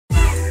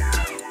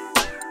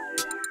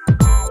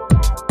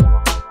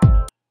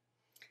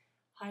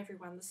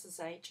everyone, this is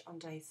H on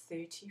day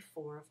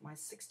 34 of my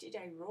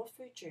 60-day raw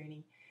food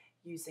journey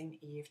using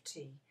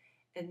EFT.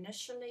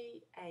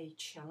 Initially a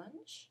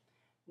challenge,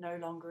 no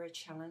longer a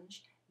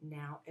challenge,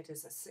 now it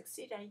is a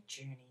 60-day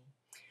journey.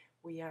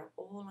 We are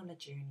all on a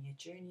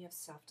journey of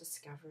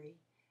self-discovery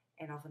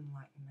and of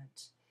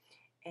enlightenment.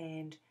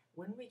 And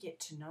when we get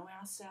to know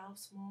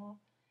ourselves more,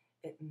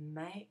 it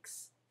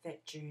makes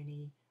that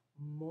journey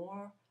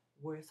more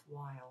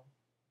worthwhile.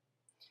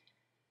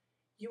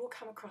 You will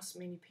come across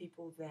many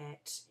people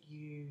that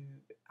you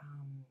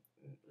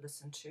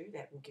listen to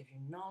that will give you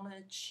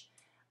knowledge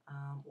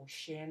or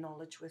share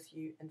knowledge with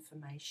you,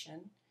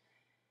 information.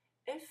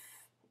 If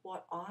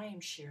what I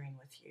am sharing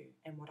with you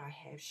and what I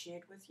have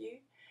shared with you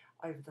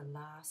over the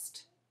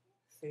last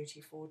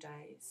 34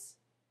 days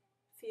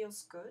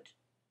feels good,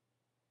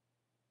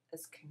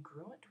 is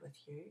congruent with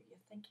you, you're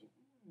thinking,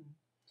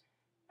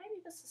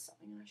 maybe this is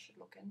something I should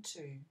look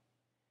into.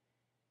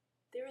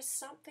 There is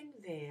something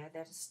there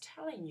that is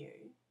telling you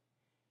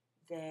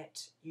that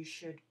you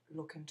should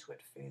look into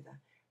it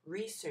further,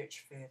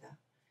 research further.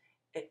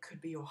 It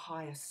could be your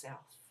higher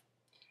self.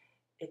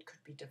 It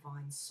could be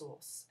divine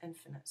source,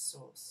 infinite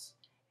source.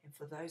 And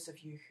for those of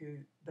you who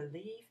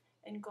believe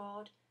in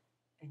God,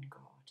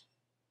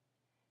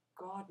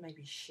 God may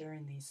be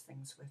sharing these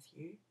things with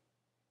you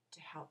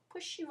to help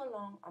push you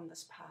along on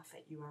this path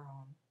that you are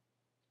on.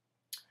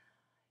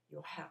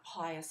 Your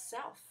higher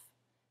self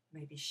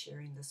may be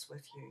sharing this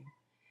with you.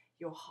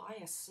 Your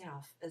higher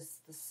self is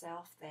the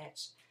self that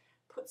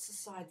puts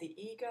aside the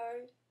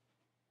ego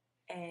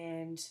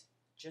and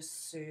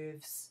just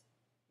serves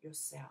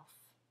yourself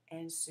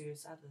and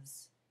serves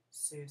others,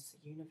 serves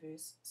the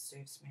universe,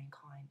 serves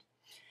mankind.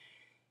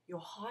 Your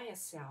higher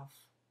self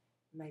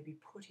may be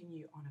putting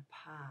you on a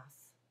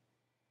path,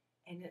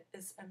 and it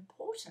is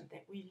important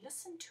that we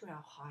listen to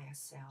our higher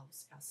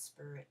selves, our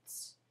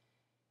spirits,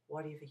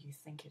 whatever you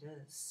think it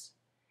is.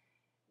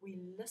 We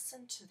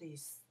listen to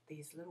these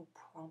little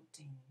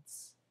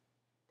promptings,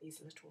 these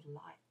little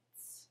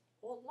lights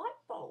or light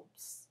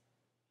bulbs,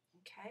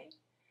 okay?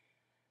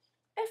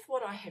 If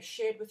what I have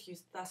shared with you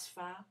thus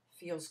far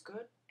feels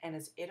good and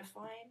is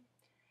edifying,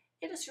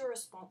 it is your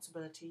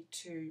responsibility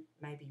to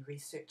maybe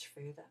research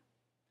further,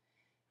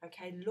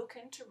 okay? Look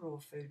into raw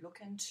food, look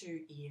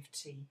into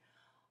EFT.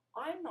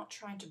 I'm not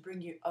trying to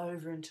bring you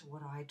over into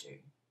what I do.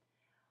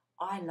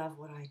 I love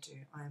what I do.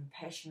 I am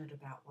passionate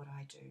about what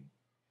I do.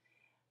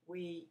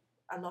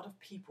 A lot of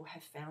people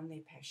have found their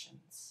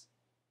passions,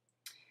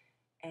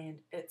 and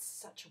it's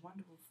such a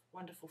wonderful,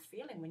 wonderful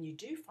feeling when you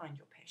do find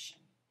your passion.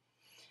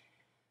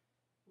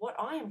 What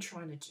I am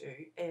trying to do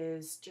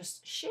is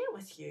just share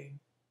with you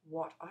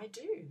what I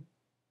do,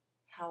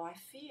 how I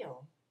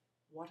feel,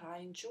 what I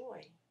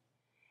enjoy,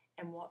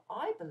 and what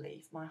I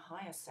believe my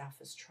higher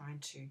self is trying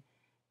to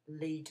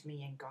lead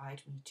me and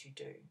guide me to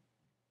do.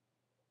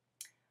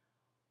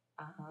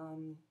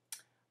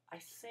 I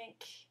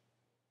think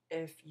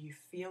if you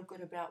feel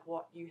good about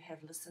what you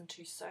have listened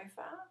to so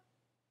far,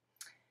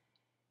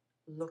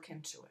 look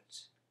into it.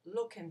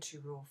 Look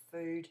into raw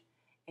food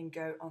and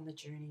go on the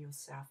journey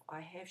yourself. I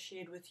have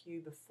shared with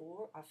you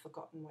before, I've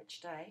forgotten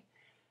which day,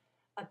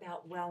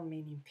 about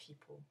well-meaning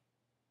people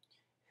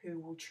who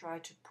will try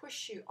to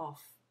push you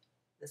off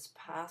this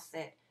path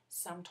that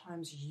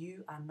sometimes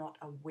you are not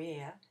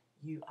aware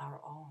you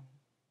are on.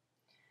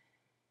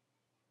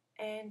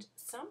 And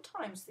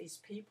sometimes these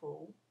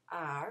people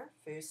are,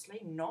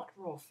 firstly, not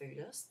raw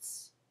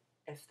foodists,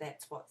 if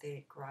that's what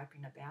they're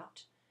griping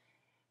about,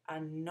 are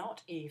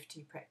not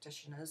EFT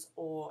practitioners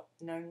or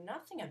know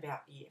nothing about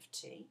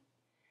EFT.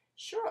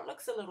 Sure, it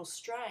looks a little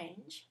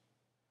strange,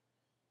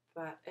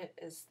 but it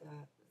is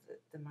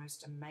the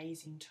most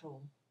amazing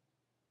tool.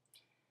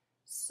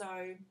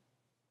 So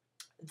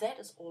that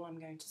is all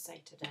I'm going to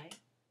say today.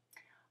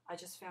 I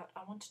just felt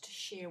I wanted to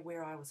share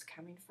where I was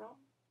coming from.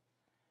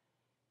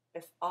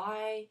 If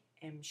I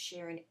am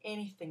sharing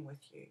anything with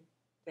you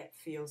that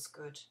feels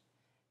good,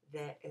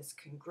 that is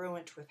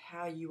congruent with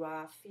how you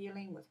are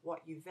feeling, with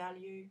what you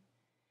value,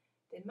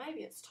 then maybe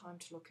it's time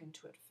to look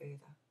into it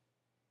further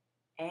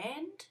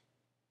and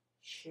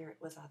share it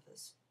with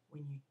others.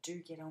 When you do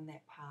get on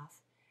that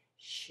path,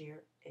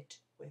 share it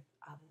with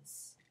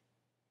others.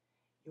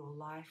 Your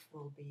life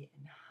will be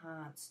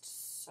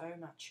enhanced so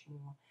much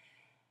more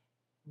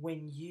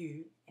when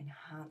you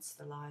enhance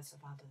the lives of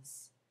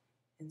others,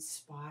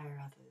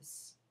 inspire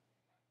others,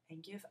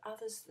 and give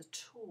others the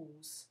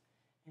tools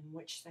in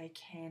which they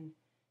can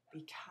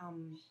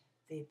become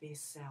their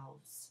best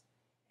selves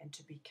and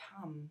to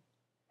become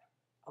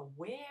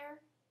aware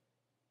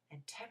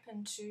and tap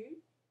into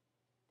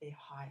their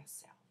higher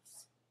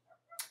selves.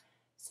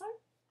 So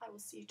I will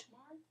see you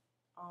tomorrow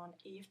on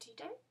EFT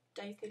Day,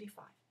 day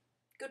 35.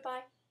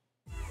 Goodbye.